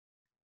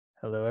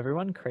Hello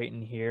everyone,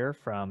 Creighton here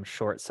from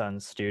Short Sun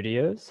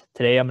Studios.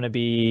 Today I'm going to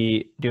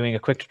be doing a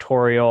quick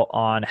tutorial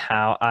on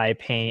how I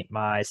paint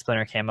my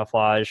Splinter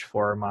Camouflage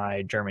for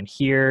my German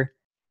Heer,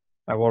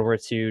 my World War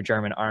II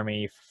German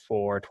Army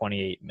for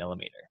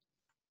 28mm.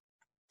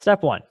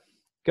 Step 1.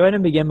 Go ahead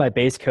and begin by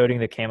base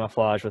coating the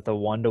camouflage with a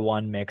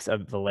 1-to-1 mix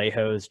of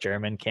Vallejo's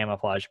German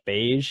Camouflage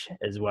Beige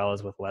as well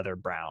as with Leather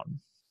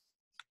Brown.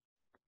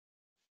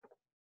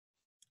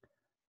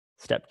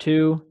 Step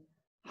 2.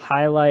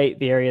 Highlight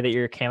the area that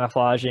you're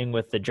camouflaging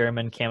with the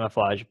German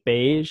Camouflage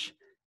Beige.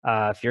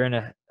 If you're in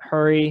a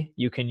hurry,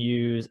 you can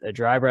use a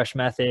dry brush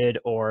method,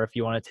 or if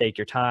you want to take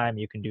your time,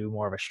 you can do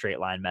more of a straight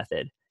line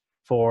method.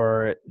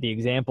 For the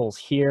examples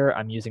here,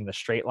 I'm using the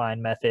straight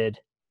line method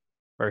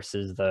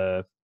versus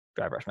the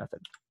dry brush method.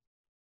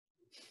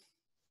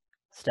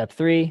 Step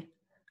 3,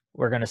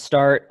 we're going to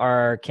start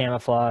our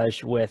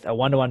camouflage with a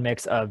 1-to-1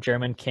 mix of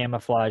German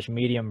Camouflage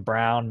Medium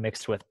Brown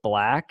mixed with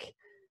black.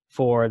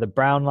 For the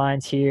brown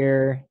lines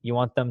here, you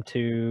want them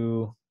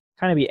to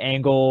kind of be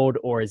angled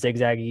or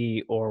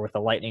zigzaggy or with a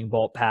lightning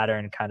bolt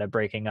pattern, kind of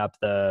breaking up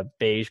the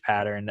beige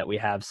pattern that we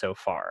have so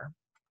far.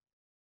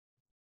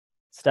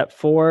 Step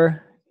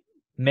 4,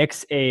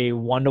 mix a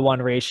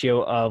 1-to-1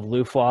 ratio of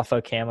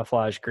Luftwaffe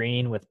Camouflage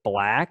Green with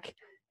black,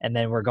 and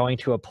then we're going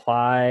to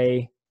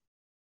apply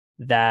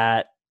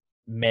that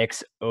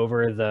mix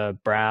over the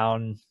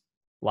brown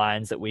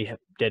lines that we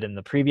did in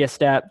the previous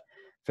step.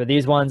 For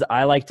these ones,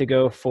 I like to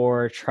go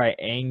for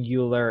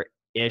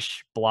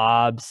triangular-ish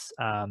blobs,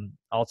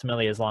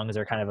 ultimately as long as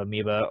they're kind of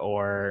amoeba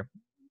or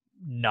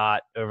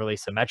not overly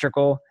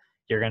symmetrical,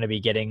 you're going to be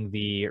getting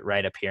the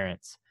right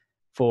appearance.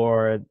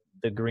 For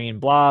the green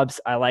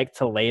blobs, I like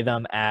to lay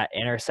them at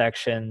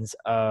intersections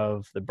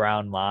of the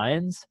brown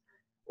lines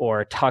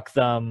or tuck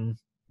them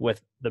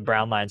with the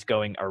brown lines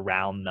going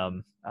around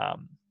them,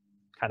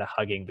 kind of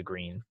hugging the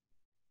green.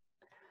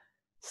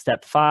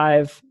 Step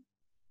 5.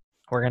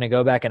 We're going to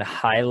go back and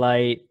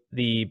highlight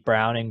the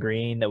brown and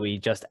green that we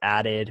just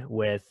added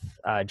with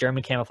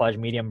German Camouflage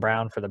Medium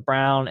Brown for the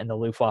brown and the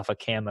Luftwaffe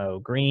Camo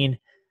Green.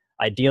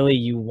 Ideally,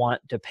 you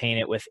want to paint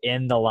it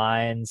within the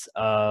lines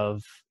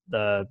of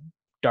the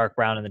dark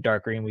brown and the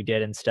dark green we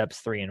did in steps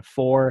 3 and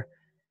 4.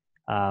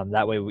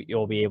 That way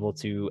you'll be able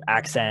to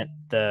accent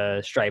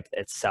the stripe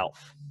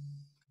itself.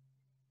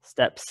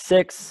 Step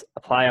 6,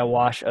 apply a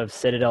wash of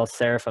Citadel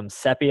Seraphim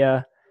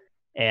Sepia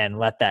and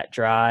let that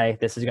dry.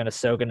 This is going to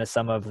soak into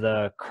some of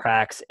the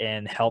cracks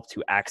and help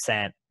to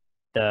accent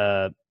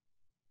the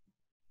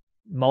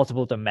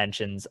multiple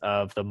dimensions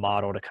of the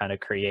model to kind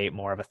of create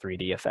more of a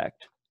 3D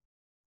effect.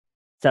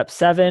 Step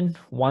 7,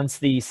 once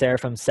the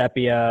Seraphim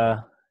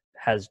Sepia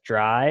has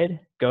dried,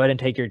 go ahead and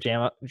take your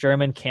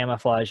German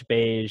Camouflage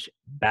Beige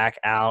back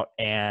out,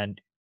 and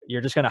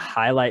you're just going to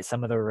highlight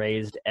some of the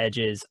raised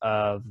edges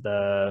of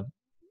the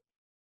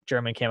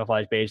German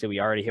Camouflage Beige that we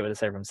already hit with the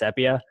Seraphim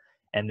Sepia.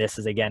 And this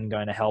is, again,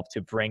 going to help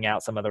to bring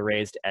out some of the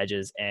raised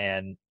edges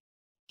and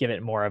give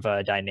it more of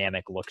a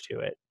dynamic look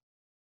to it.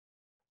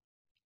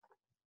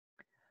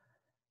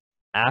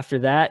 After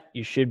that,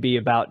 you should be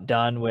about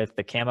done with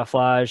the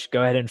camouflage.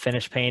 Go ahead and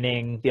finish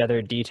painting the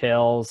other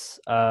details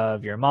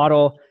of your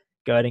model.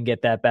 Go ahead and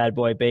get that bad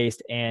boy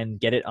based and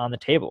get it on the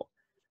table.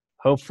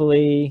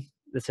 Hopefully,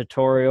 the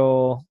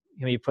tutorial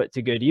can be put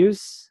to good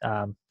use.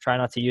 Try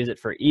not to use it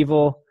for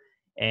evil.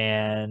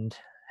 And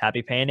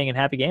happy painting and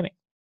happy gaming.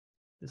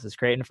 This is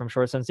Creighton from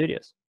Short Sun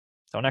Studios.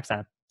 Until next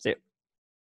time, see you.